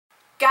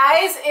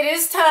Guys, it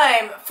is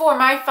time for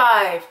my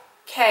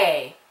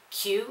 5K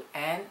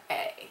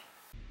Q&A.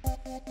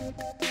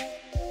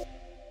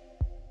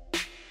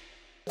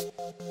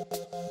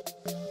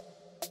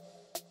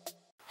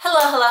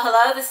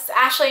 Hello. This is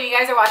Ashley and you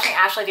guys are watching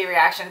Ashley D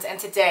Reactions, and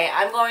today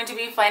I'm going to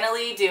be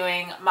finally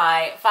doing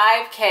my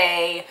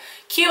 5K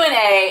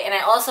Q&A, and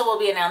I also will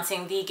be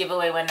announcing the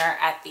giveaway winner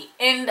at the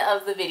end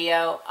of the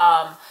video.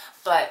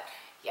 But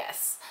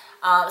yes.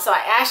 So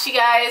I asked you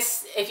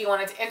guys if you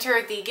wanted to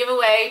enter the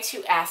giveaway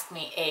to ask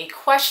me a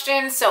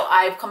question. So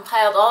I've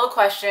compiled all the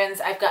questions.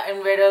 I've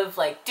gotten rid of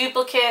like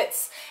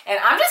duplicates, and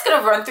I'm just going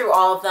to run through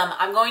all of them.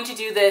 I'm going to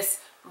do this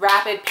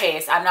rapid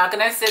pace. I'm not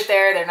going to sit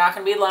there. They're not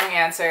going to be long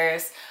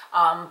answers.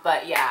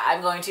 But yeah,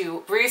 I'm going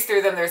to breeze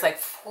through them. There's like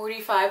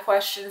 45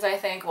 questions, I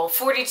think. Well,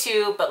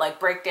 42, but like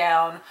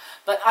breakdown.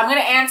 But I'm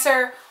going to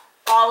answer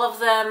all of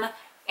them.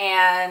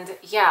 And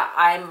yeah,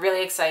 I'm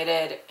really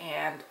excited,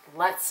 and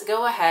let's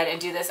go ahead and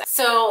do this.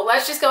 So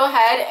let's just go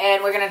ahead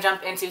and we're going to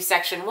jump into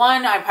section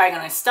 1. I'm probably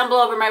going to stumble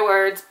over my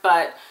words,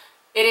 but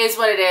it is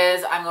what it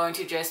is. I'm going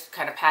to just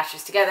kind of patch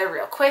this together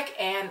real quick,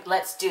 and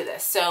let's do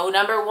this. So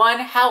number 1,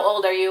 how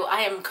old are you?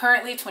 I am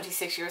currently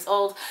 26 years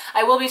old.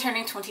 I will be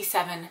turning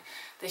 27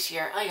 this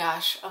year. Oh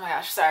my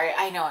gosh, sorry.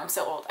 I know I'm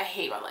so old. I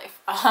hate my life.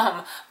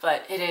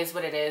 But it is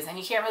what it is, and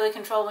you can't really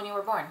control when you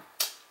were born.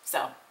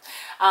 So,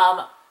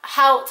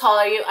 how tall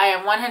are you? I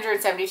am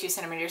 172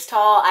 centimeters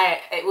tall,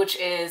 which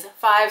is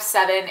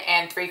 5'7"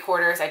 and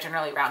 3/4. I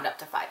generally round up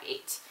to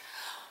 5'8".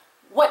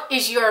 What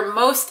is your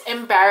most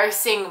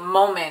embarrassing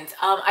moment?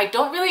 I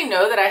don't really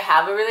know that I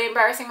have a really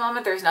embarrassing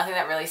moment. There's nothing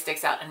that really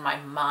sticks out in my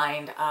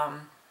mind.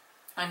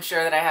 I'm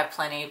sure that I have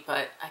plenty,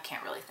 but I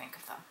can't really think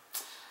of them.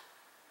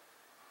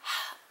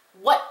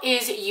 What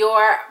is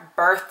your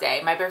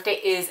birthday? My birthday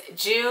is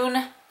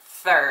June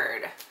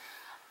 3rd.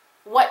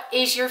 What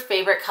is your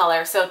favorite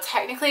color? So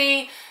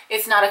technically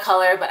it's not a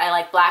color, but I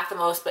like black the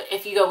most. But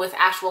if you go with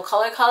actual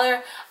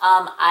color,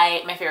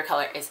 my favorite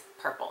color is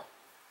purple.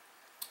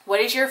 What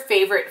is your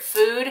favorite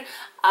food?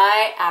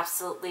 I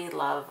absolutely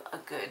love a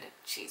good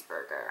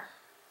cheeseburger.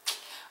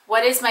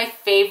 What is my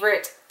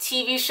favorite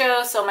TV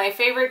show? So my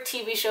favorite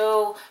TV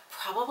show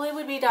probably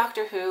would be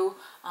Doctor Who.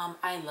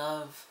 I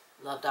love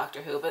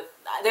Doctor Who, but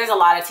there's a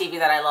lot of TV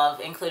that I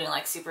love, including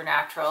like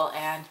Supernatural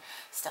and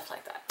stuff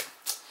like that.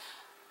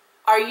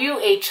 Are you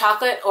a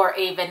chocolate or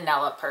a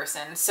vanilla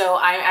person? So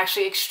I'm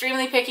actually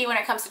extremely picky when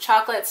it comes to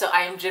chocolate. So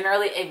I am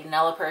generally a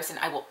vanilla person.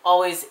 I will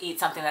always eat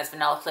something that's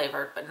vanilla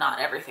flavored, but not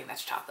everything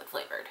that's chocolate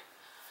flavored.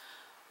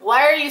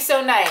 Why are you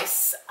so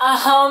nice? I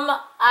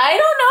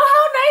don't know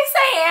how nice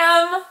I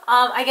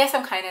am. I guess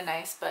I'm kind of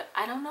nice, but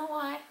I don't know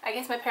why. I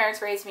guess my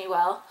parents raised me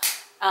well.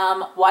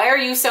 Why are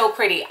you so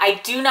pretty? I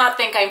do not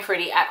think I'm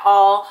pretty at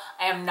all.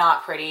 I am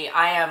not pretty.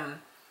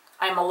 I'm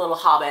a little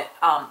hobbit.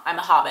 I'm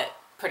a hobbit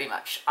pretty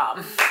much.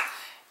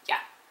 Yeah.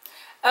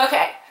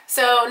 Okay,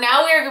 so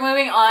now we are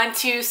moving on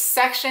to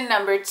section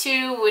number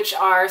 2, which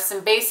are some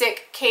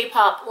basic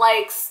K-pop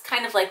likes,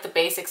 kind of like the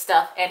basic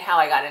stuff and how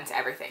I got into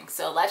everything.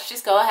 So let's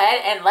just go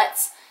ahead and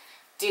let's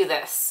do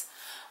this.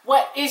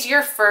 What is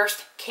your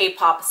first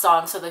K-pop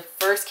song? So the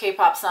first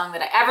K-pop song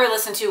that I ever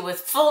listened to with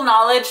full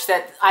knowledge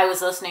that I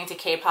was listening to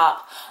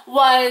K-pop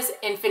was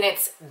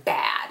Infinite's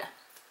Bad.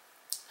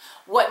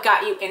 What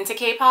got you into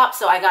K-pop?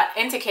 So I got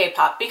into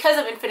K-pop because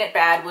of Infinite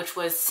Bad, which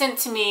was sent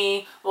to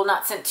me, well,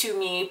 not sent to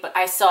me, but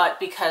I saw it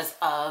because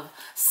of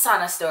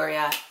Sana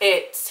Storia.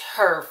 It's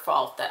her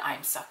fault that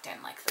I'm sucked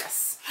in like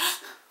this.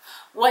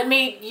 What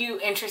made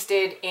you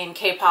interested in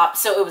K-pop?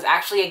 So it was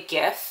actually a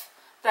GIF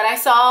that I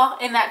saw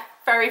in that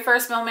very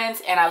first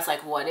moment, and I was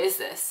like, what is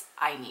this?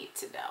 I need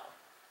to know.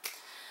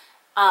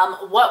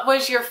 What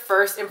was your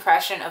first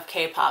impression of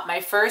K-pop?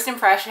 My first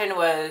impression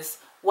was,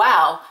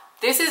 wow,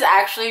 this is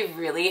actually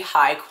really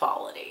high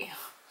quality.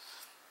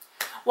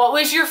 What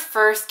was your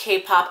first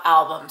K-pop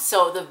album?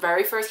 So the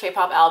very first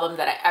K-pop album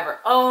that I ever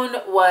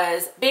owned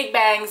was Big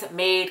Bang's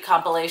Made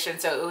compilation.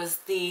 So it was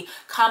the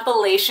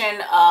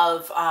compilation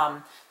of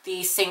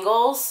the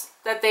singles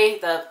that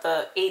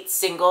the 8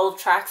 single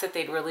tracks that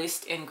they'd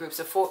released in groups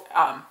of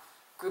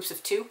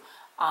 2.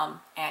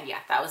 And yeah,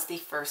 that was the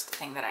first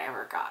thing that I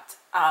ever got.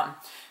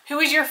 Who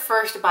was your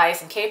first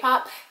bias in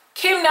K-pop?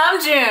 Kim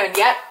Namjoon.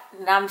 Yep,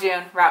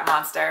 Namjoon, Rap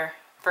Monster,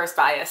 first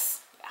bias.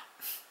 Yeah.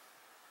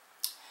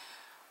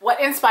 What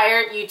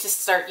inspired you to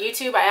start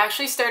YouTube? I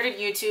actually started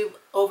YouTube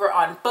over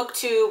on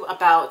BookTube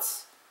about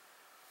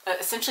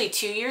essentially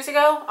 2 years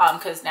ago,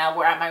 because now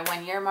we're at my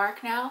 1-year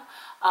mark now.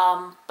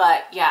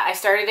 But yeah, I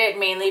started it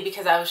mainly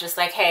because I was just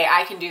like, hey,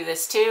 I can do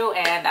this too,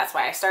 and that's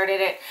why I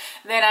started it.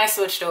 Then I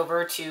switched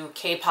over to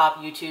K-pop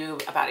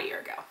YouTube about a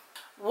year ago.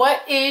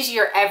 What is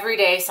your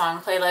everyday song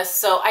playlist?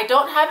 So I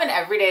don't have an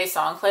everyday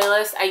song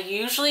playlist.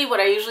 What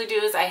I usually do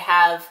is I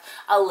have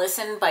a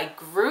listen by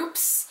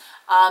groups.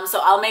 So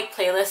I'll make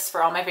playlists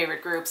for all my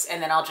favorite groups,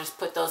 and then I'll just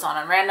put those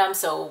on random.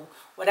 So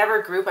whatever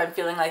group I'm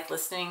feeling like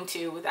listening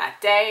to that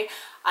day,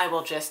 I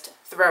will just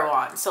throw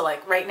on. So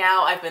like right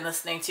now I've been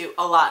listening to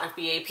a lot of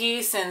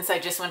BAP since I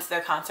just went to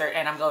their concert,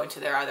 and I'm going to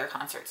their other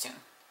concert soon.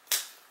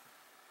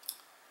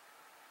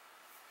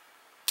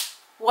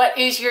 What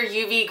is your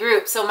UV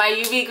group? So my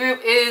UV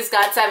group is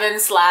GOT7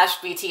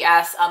 /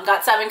 BTS.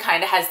 GOT7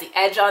 kind of has the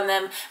edge on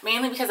them,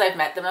 mainly because I've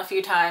met them a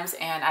few times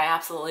and I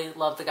absolutely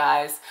love the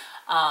guys.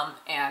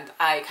 And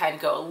I kind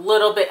of go a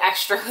little bit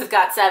extra with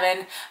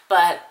GOT7,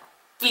 but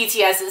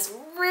BTS is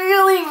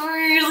really,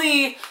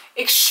 really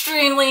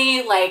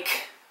extremely,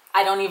 like,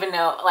 I don't even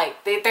know,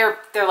 like they're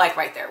like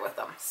right there with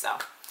them. So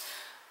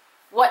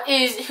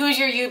who's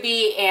your UB?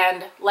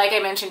 And like I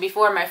mentioned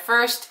before, my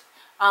first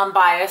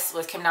bias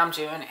was Kim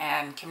Namjoon,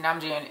 and Kim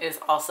Namjoon is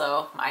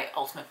also my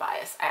ultimate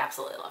bias. I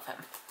absolutely love him.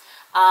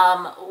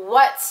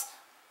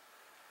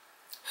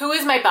 Who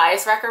is my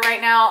bias wrecker right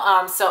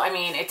now? So I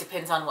mean, it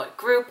depends on what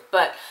group,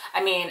 but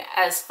I mean,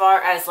 as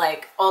far as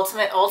like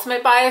ultimate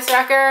bias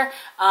wrecker,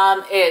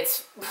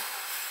 it's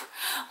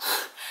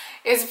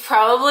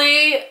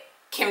probably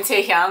Kim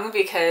Taehyung,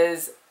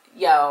 because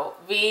yo,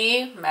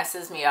 V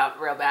messes me up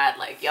real bad.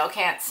 Like, y'all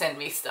can't send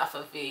me stuff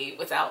of V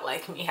without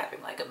like me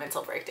having like a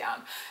mental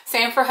breakdown.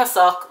 Same for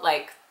Haseok.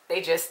 Like,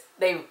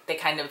 they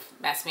kind of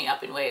mess me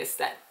up in ways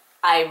that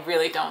I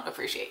really don't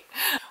appreciate.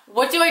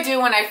 What do I do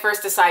when I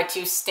first decide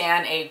to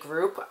stan a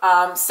group?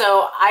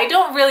 So I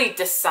don't really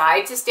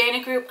decide to stan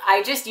a group.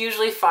 I just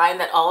usually find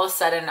that all of a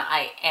sudden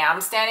I am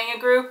standing a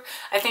group.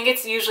 I think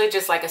it's usually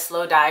just like a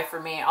slow dive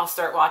for me. I'll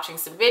start watching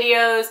some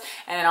videos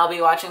and then I'll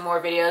be watching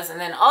more videos, and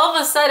then all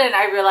of a sudden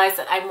I realize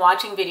that I'm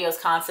watching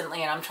videos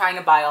constantly and I'm trying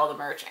to buy all the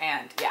merch.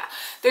 And yeah,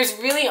 there's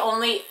really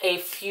only a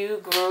few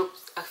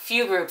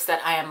groups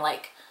that I am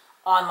like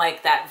on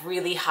like that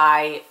really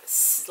high,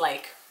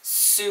 like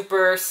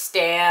super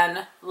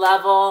stan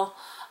level,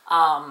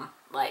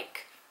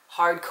 like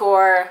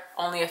hardcore.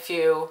 Only a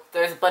few.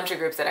 There's a bunch of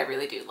groups that I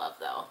really do love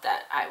though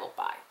that I will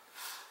buy.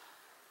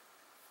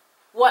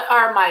 What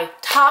are my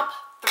top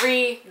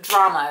 3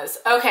 dramas?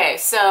 Okay,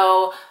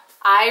 so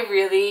I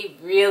really,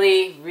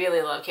 really,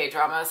 really love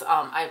K-dramas.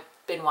 I've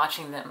been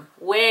watching them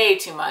way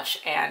too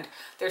much, and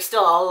there's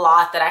still a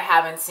lot that I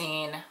haven't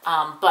seen.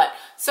 But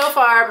so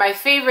far, my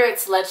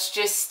favorites, let's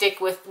just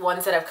stick with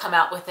ones that have come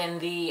out within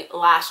the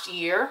last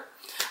year.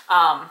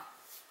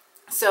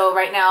 So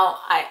right now,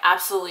 I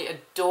absolutely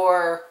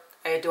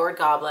adored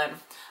Goblin.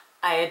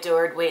 I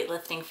adored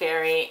Weightlifting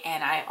Fairy,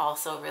 and I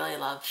also really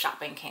love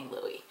Shopping King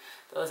Louie.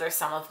 Those are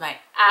some of my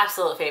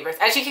absolute favorites.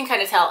 As you can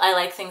kind of tell, I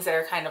like things that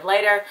are kind of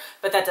lighter,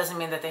 but that doesn't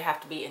mean that they have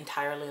to be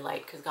entirely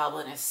light, because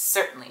Goblin is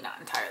certainly not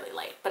entirely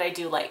light. But I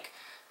do like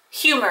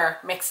humor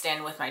mixed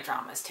in with my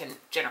dramas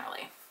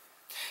generally.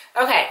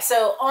 Okay,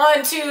 so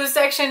on to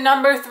section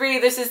number 3.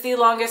 This is the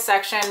longest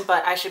section,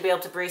 but I should be able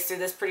to breeze through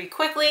this pretty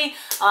quickly.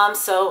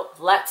 So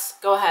let's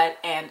go ahead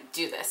and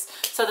do this.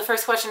 So the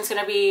first question is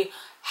going to be,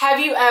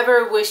 have you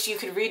ever wished you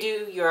could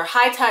redo your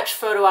high touch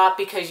photo op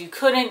because you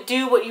couldn't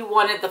do what you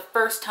wanted the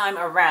first time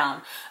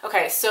around?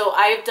 Okay, so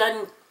I've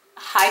done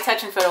high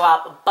touch and photo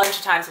op a bunch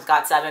of times with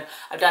GOT7.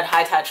 I've done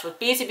high touch with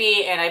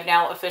BTOB, and I've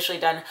now officially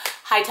done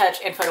high touch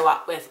and photo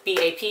op with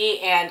BAP.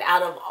 And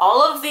out of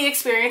all of the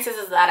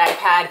experiences that I've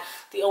had,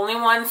 the only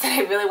ones that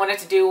I really wanted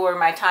to do were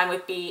my time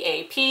with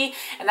BAP,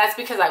 and that's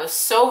because I was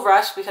so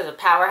rushed because of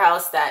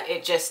Powerhouse that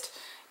it just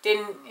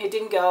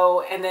didn't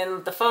go. And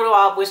then the photo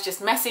op was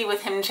just messy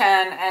with Himchen,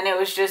 and it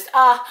was just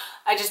I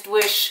just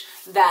wish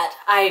that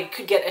I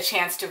could get a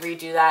chance to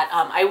redo that.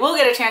 I will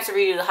get a chance to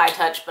redo the high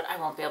touch, but I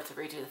won't be able to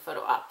redo the photo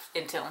op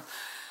until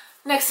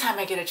next time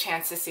I get a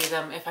chance to see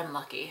them, if I'm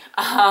lucky.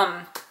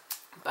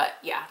 But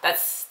yeah,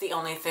 that's the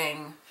only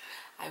thing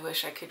I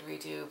wish I could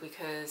redo,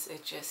 because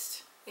it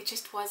just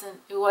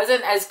wasn't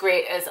as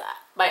great as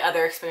my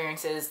other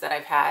experiences that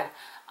I've had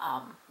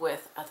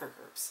with other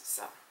groups.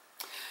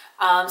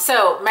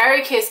 So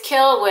Marry, Kiss,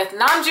 Kill with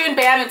Namjoon,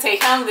 Bam, and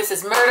Taehyung. This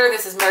is murder,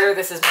 this is murder,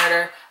 this is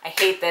murder. I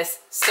hate this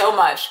so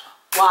much.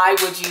 Why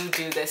would you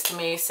do this to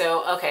me?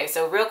 So, okay,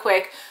 so real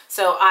quick.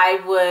 So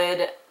I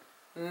would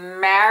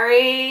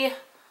marry,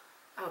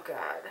 oh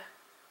God.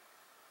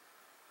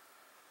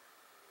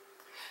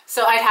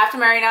 So I'd have to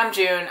marry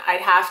Namjoon.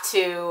 I'd have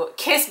to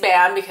kiss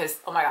Bam, because,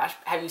 oh my gosh,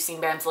 have you seen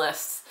Bam's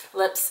lips?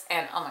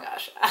 And oh my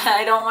gosh,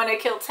 I don't want to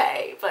kill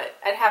Tae, but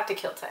I'd have to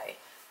kill Tae.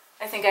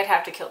 I think I'd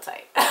have to kill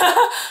Tae.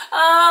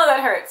 Oh, that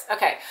hurts.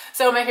 Okay,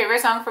 so my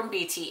favorite song from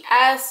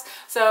BTS.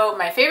 So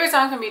my favorite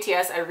song from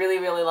BTS, I really,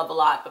 really love a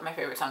lot, but my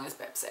favorite song is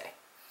Bepse.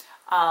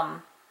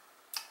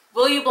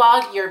 Will you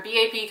blog your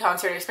BAP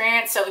concert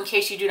experience? So in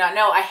case you do not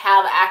know, I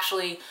have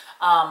actually,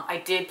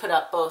 I did put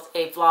up both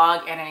a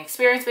vlog and an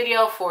experience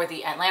video for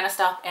the Atlanta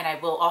stop, and I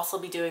will also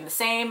be doing the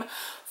same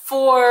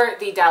for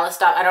the Dallas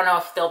stop. I don't know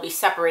if they'll be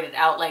separated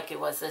out like it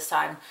was this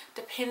time.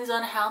 Depends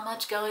on how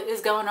much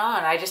is going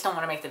on. I just don't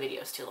want to make the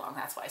videos too long.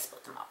 That's why I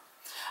split them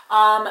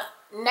up.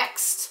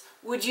 Next,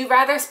 would you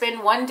rather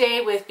spend 1 day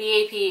with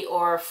BAP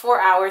or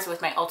 4 hours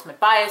with my ultimate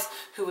bias,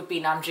 who would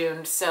be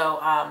Namjoon? So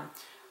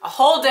a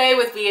whole day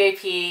with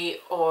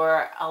BAP,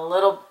 or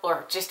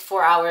just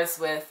 4 hours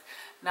with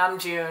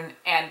Namjoon.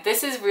 And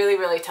this is really,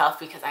 really tough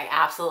because I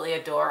absolutely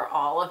adore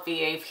all of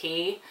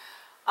BAP.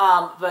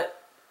 But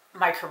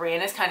my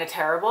Korean is kind of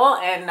terrible,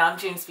 and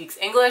Namjoon speaks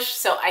English,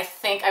 so I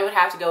think I would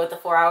have to go with the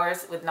 4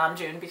 hours with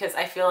Namjoon, because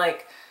I feel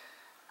like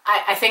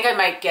I think I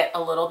might get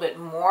a little bit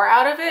more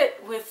out of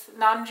it with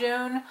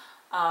Namjoon.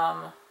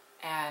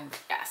 And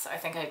yeah, so I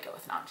think I'd go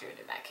with Namjoon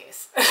in that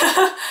case.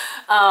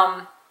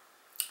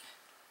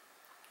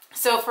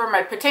 So for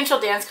my potential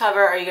dance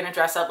cover, are you going to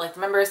dress up like the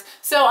members?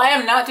 So I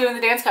am not doing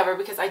the dance cover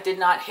because I did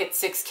not hit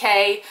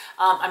 6K.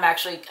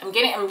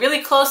 I'm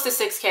really close to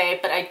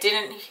 6K, but I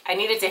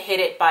needed to hit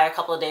it by a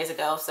couple of days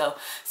ago. So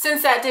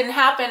since that didn't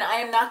happen, I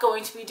am not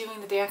going to be doing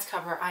the dance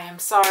cover. I am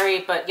sorry,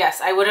 but yes,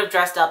 I would have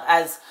dressed up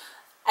as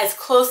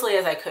closely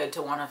as I could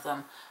to one of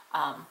them.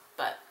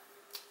 But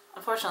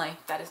unfortunately,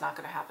 that is not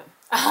going to happen.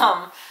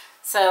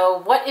 So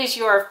what is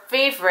your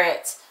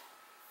favorite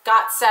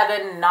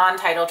GOT7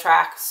 non-title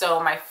track? So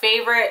my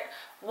favorite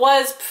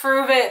was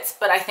Prove It,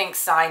 but I think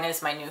Sign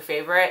is my new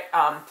favorite.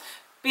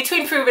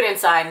 Between Prove It and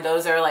Sign,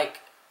 those are like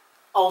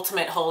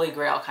ultimate holy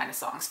grail kind of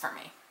songs for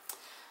me.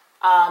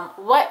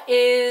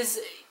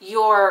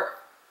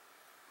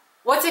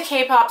 What's a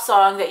K-pop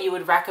song that you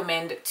would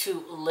recommend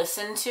to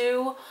listen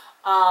to?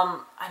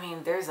 I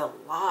mean, there's a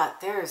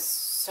lot. There's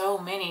so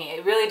many.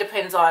 It really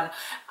depends on,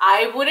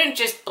 I wouldn't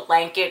just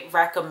blanket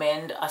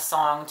recommend a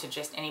song to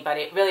just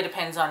anybody. It really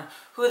depends on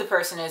who the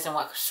person is and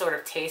what sort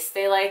of taste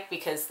they like,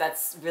 because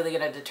that's really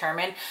going to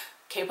determine.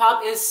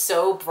 K-pop is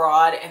so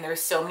broad and there's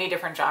so many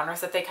different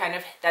genres that they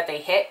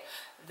hit,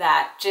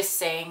 that just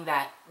saying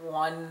that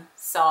one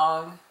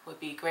song would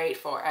be great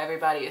for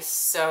everybody is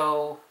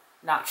so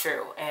not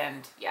true.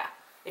 And yeah,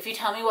 if you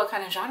tell me what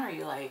kind of genre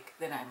you like,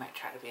 then I might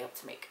try to be able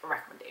to make a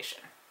recommendation.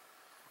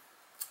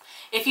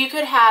 If you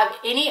could have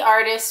any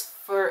artist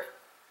for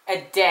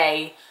a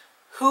day,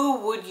 who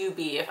would you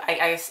be? If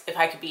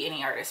I could be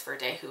any artist for a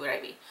day, who would I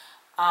be?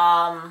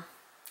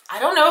 I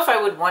don't know if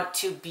I would want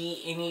to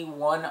be any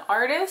one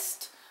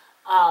artist.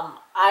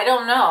 I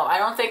don't know. I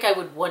don't think I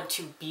would want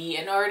to be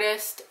an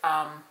artist.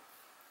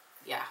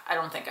 Yeah, I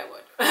don't think I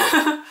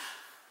would.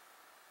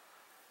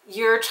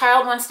 Your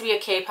child wants to be a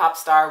K-pop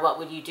star, what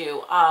would you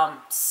do?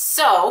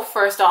 So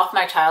first off,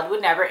 my child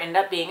would never end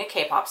up being a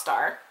K-pop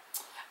star,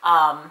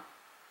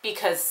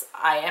 because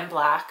I am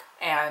Black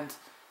and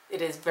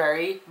it is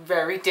very,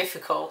 very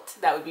difficult.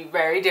 That would be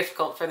very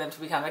difficult for them to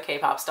become a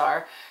K-pop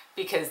star,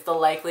 because the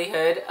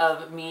likelihood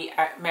of me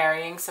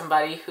marrying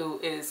somebody who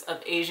is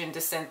of Asian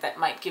descent that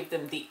might give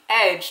them the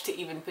edge to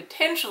even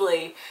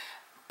potentially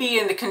be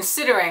in the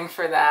considering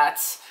for that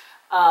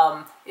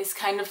is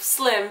kind of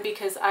slim,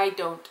 because I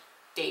don't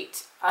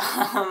date.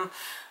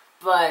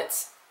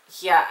 But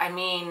yeah, I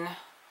mean,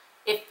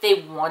 if they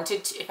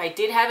wanted to, if I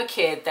did have a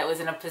kid that was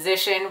in a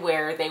position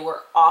where they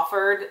were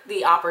offered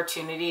the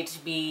opportunity to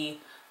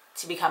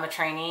become a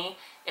trainee,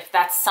 if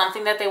that's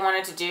something that they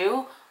wanted to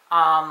do,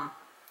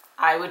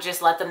 I would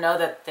just let them know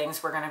that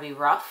things were going to be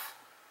rough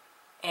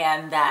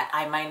and that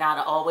I might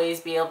not always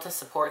be able to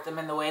support them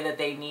in the way that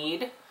they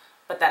need,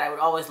 but that I would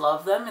always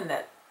love them, and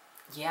that,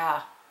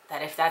 yeah,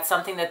 that if that's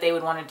something that they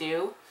would want to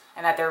do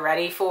and that they're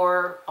ready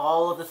for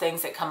all of the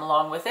things that come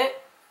along with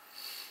it,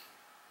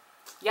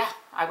 yeah,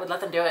 I would let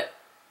them do it.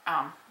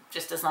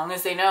 Just as long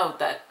as they know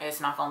that it's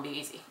not going to be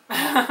easy.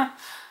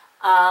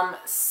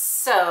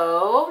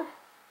 So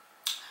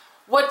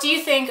what do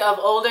you think of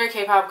older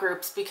K-pop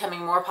groups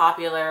becoming more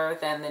popular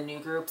than the new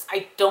groups?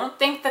 I don't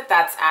think that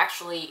that's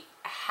actually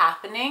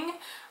happening.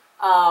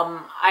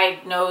 I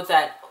know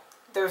that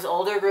there's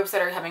older groups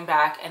that are coming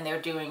back and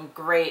they're doing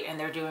great and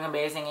they're doing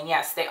amazing. And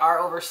yes, they are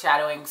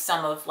overshadowing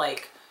some of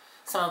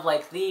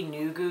the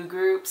new goo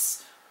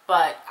groups.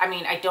 But I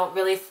mean,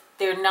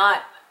 they're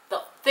not,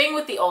 the thing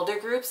with the older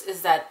groups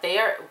is that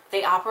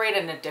they operate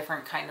in a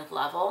different kind of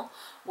level,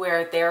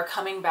 where they're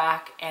coming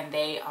back and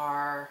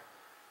they're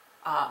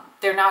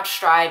not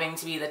striving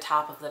to be the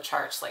top of the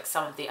charts like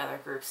some of the other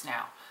groups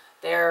now.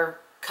 They're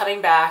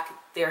coming back,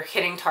 they're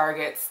hitting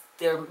targets,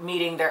 they're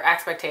meeting their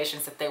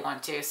expectations that they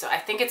want to. So I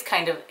think it's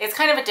kind of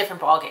a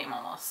different ball game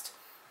almost.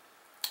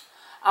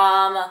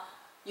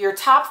 Your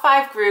top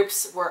 5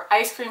 groups were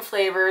ice cream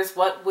flavors.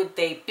 What would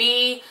they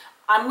be?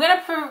 I'm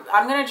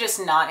gonna just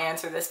not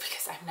answer this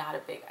because I'm not a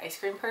big ice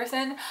cream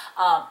person.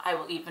 I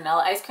will eat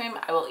vanilla ice cream.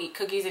 I will eat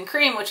cookies and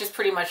cream, which is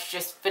pretty much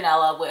just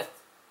vanilla with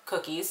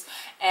cookies.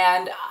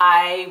 And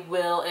I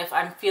will, if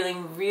I'm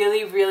feeling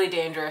really, really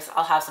dangerous,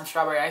 I'll have some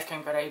strawberry ice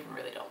cream, but I even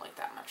really don't like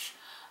that much.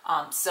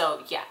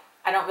 So yeah,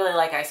 I don't really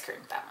like ice cream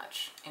that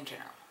much in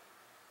general.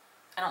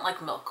 I don't like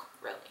milk,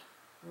 really.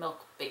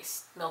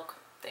 Milk-based milk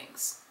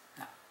things,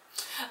 no.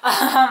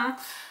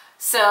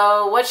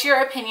 So what's your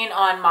opinion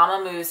on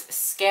Mamamoo's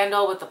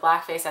scandal with the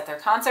blackface at their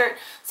concert?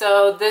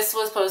 So this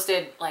was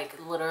posted like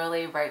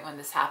literally right when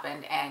this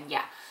happened, and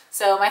yeah.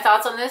 So my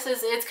thoughts on this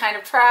is it's kind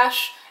of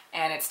trash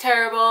and it's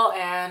terrible,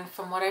 and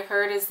from what I've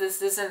heard is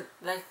this isn't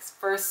the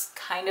first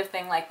kind of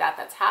thing like that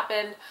that's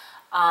happened.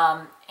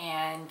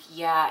 And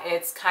yeah,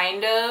 it's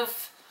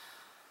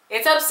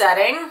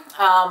upsetting,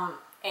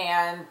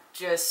 and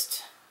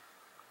just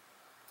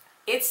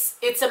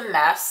it's a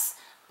mess.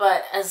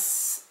 But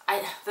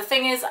the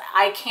thing is,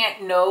 I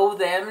can't know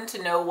them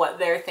to know what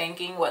they're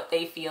thinking, what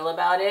they feel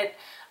about it.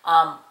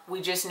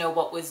 We just know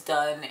what was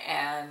done,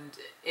 and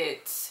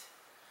it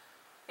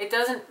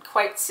doesn't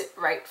quite sit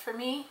right for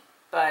me.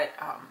 but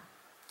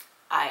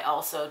I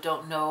also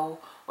don't know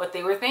what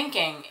they were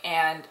thinking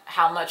and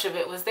how much of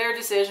it was their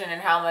decision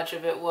and how much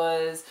of it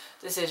was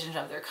decisions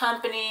of their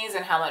companies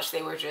and how much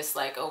they were just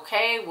like,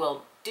 okay,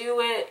 we'll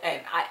do it.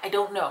 And I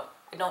don't know.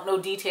 I don't know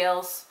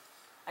details.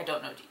 I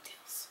don't know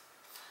details.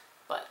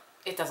 But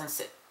it doesn't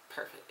sit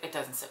perfect. It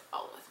doesn't sit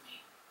well with me.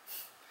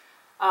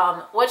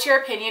 What's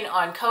your opinion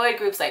on co-ed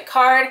groups like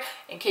CARD?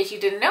 In case you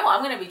didn't know,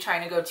 I'm going to be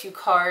trying to go to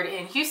CARD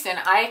in Houston.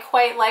 I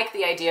quite like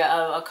the idea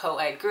of a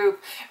co-ed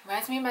group.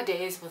 Reminds me of my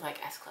days with like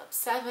S Club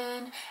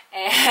 7,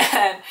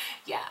 and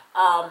yeah,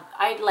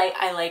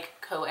 I like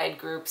co-ed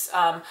groups.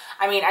 I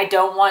mean, I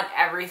don't want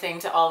everything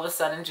to all of a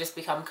sudden just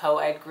become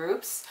co-ed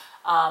groups,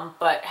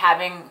 but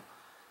having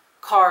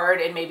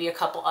CARD and maybe a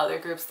couple other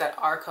groups that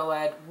are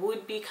co-ed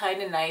would be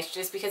kind of nice,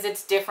 just because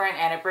it's different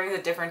and it brings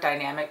a different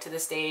dynamic to the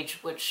stage,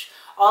 which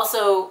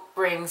also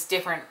brings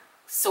different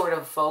sort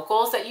of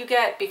vocals that you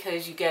get,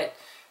 because you get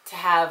to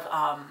have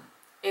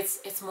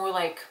it's more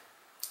like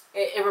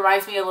it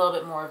reminds me a little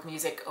bit more of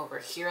music over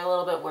here a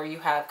little bit, where you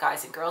have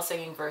guys and girls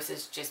singing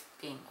versus just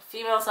being a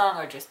female song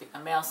or just being a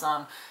male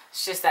song.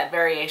 It's just that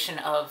variation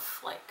of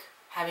like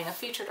having a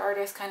featured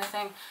artist kind of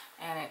thing,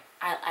 and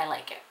I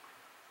like it.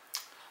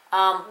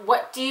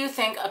 What do you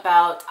think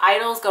about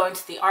idols going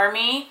to the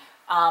army?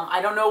 I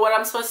don't know what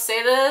I'm supposed to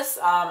say to this.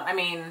 I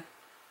mean,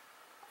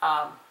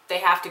 they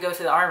have to go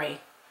to the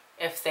army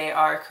if they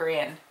are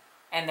Korean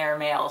and they're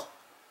male.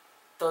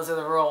 Those are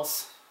the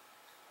rules.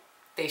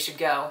 They should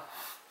go.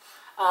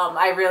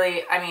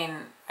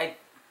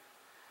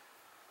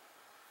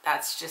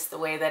 That's just the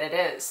way that it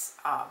is.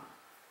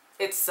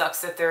 It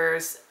sucks that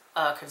there's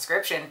a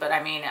conscription, but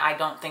I mean, I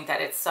don't think that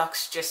it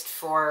sucks just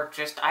for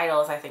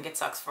idols. I think it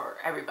sucks for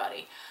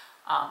everybody.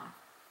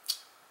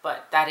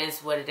 But that is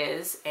what it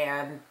is,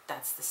 and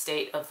that's the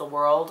state of the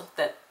world,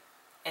 that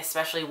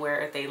especially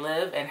where they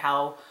live and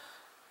how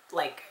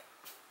like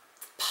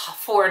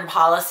foreign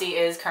policy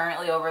is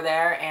currently over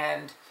there.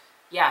 And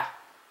yeah,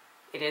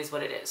 it is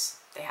what it is.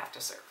 They have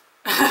to serve.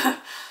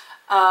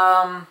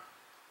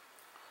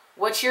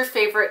 What's your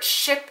favorite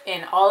ship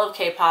in all of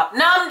K-pop?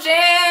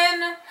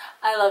 Namjoon!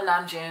 I love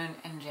Namjoon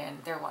and Jin.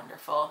 They're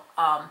wonderful.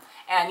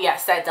 And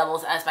yes, that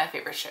doubles as my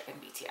favorite ship in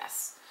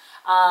BTS.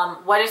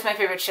 What is my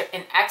favorite ship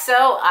in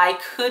EXO? I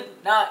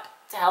could not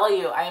tell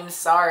you. I'm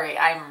sorry.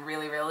 I'm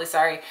really, really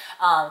sorry.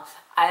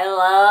 I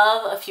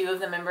love a few of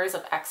the members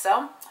of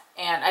EXO,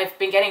 and I've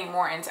been getting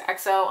more into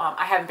EXO.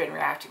 I haven't been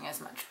reacting as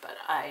much, but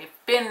I've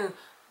been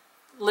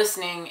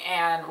listening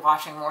and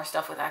watching more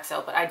stuff with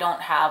EXO, but I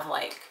don't have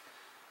like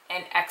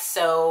an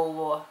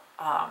EXO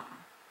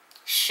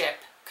ship,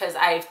 because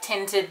I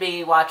tend to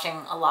be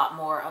watching a lot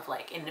more of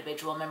like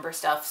individual member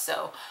stuff,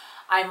 so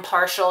I'm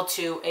partial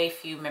to a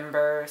few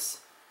members.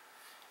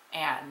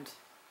 And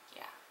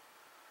yeah.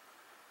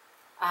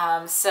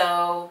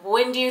 So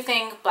when do you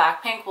think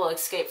Blackpink will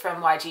escape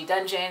from YG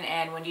Dungeon,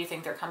 and when do you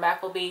think their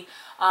comeback will be?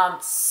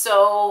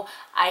 So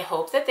I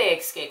hope that they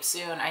escape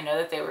soon. I know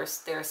that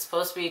they're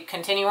supposed to be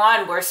continue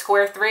on. Where's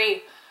Square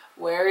 3?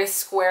 Where is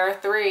Square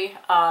 3?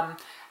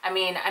 I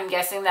mean, I'm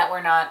guessing that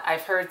we're not.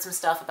 I've heard some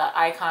stuff about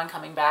iKON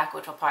coming back,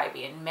 which will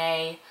probably be in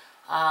May.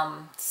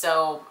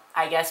 So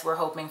I guess we're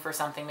hoping for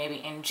something maybe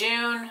in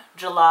June,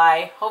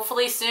 July,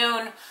 hopefully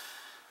soon.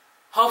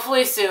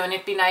 Hopefully soon.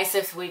 It'd be nice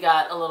if we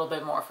got a little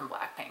bit more from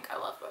Blackpink. I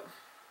love them.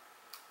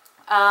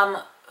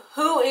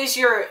 Who is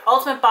your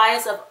ultimate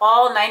bias of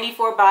all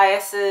 94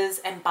 biases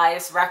and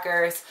bias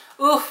wreckers?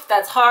 Oof,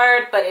 that's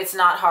hard, but it's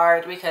not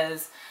hard,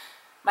 because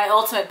my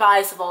ultimate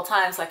bias of all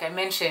times, like I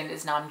mentioned,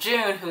 is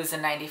Namjoon, who's a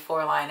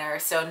 94 liner.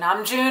 So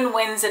Namjoon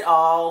wins it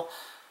all.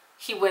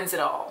 He wins it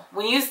all.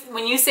 When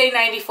you say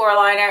 94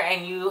 liner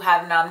and you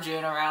have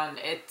Namjoon around,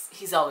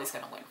 he's always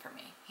gonna win for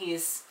me.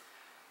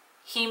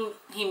 He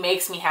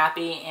makes me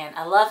happy, and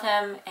I love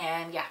him,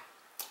 and yeah.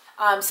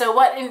 So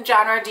what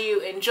genre do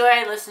you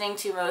enjoy listening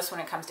to most when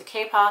it comes to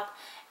K-pop?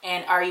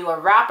 And are you a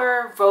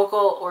rapper,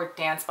 vocal, or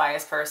dance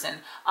bias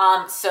person?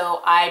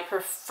 So I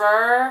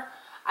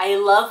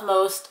love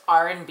most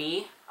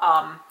R&B,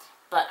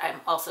 but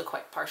I'm also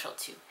quite partial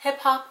to hip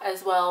hop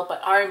as well,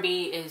 but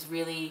R&B is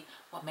really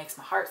what makes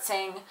my heart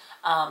sing.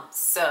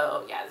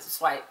 So yeah, this is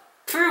why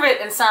Prove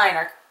It and Sign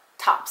are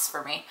tops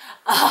for me.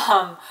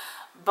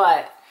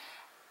 But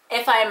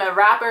if I'm a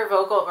rapper,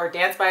 vocal, or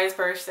dance bias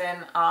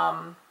person,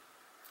 I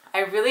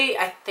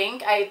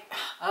think I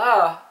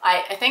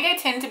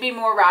tend to be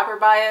more rapper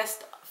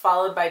biased,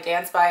 followed by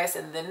dance bias,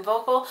 and then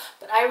vocal.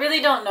 But I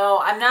really don't know.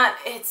 I'm not.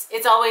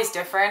 It's always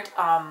different.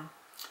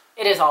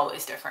 It is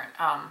always different.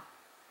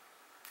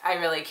 I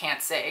really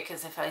can't say,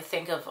 because if I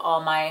think of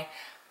all my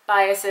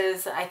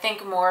biases, I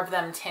think more of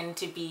them tend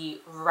to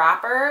be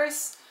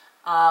rappers.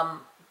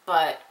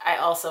 But I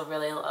also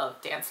really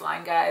love dance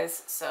line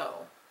guys.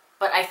 So,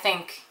 but I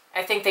think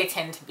they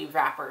tend to be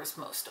rappers,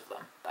 most of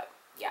them. But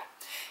yeah.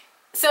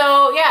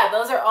 So yeah,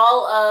 those are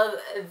all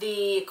of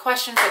the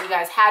questions that you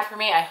guys had for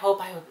me. I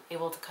hope I was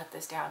able to cut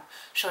this down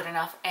short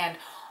enough. And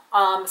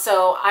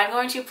so I'm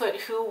going to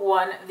put who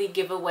won the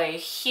giveaway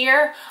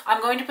here.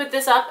 I'm going to put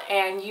this up,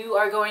 and you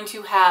are going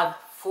to have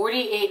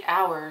 48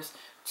 hours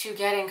to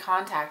get in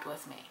contact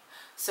with me.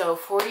 So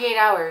 48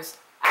 hours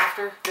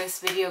after this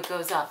video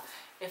goes up,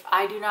 if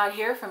I do not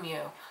hear from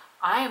you,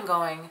 I am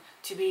going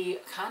to be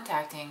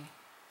contacting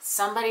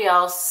somebody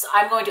else.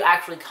 I'm going to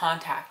actually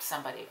contact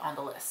somebody on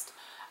the list.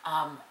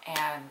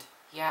 And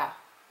yeah,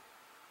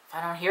 if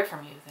I don't hear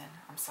from you, then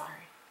I'm sorry.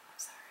 I'm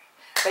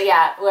sorry. But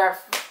yeah,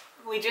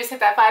 we just hit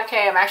that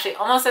 5K. I'm actually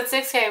almost at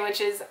 6K,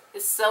 which is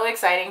so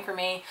exciting for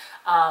me.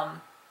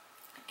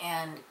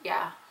 And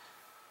yeah,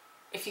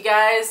 if you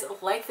guys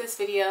like this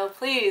video,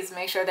 please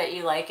make sure that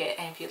you like it.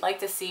 And if you'd like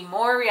to see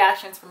more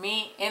reactions from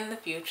me in the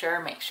future,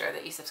 make sure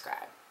that you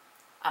subscribe.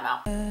 I'm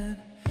out.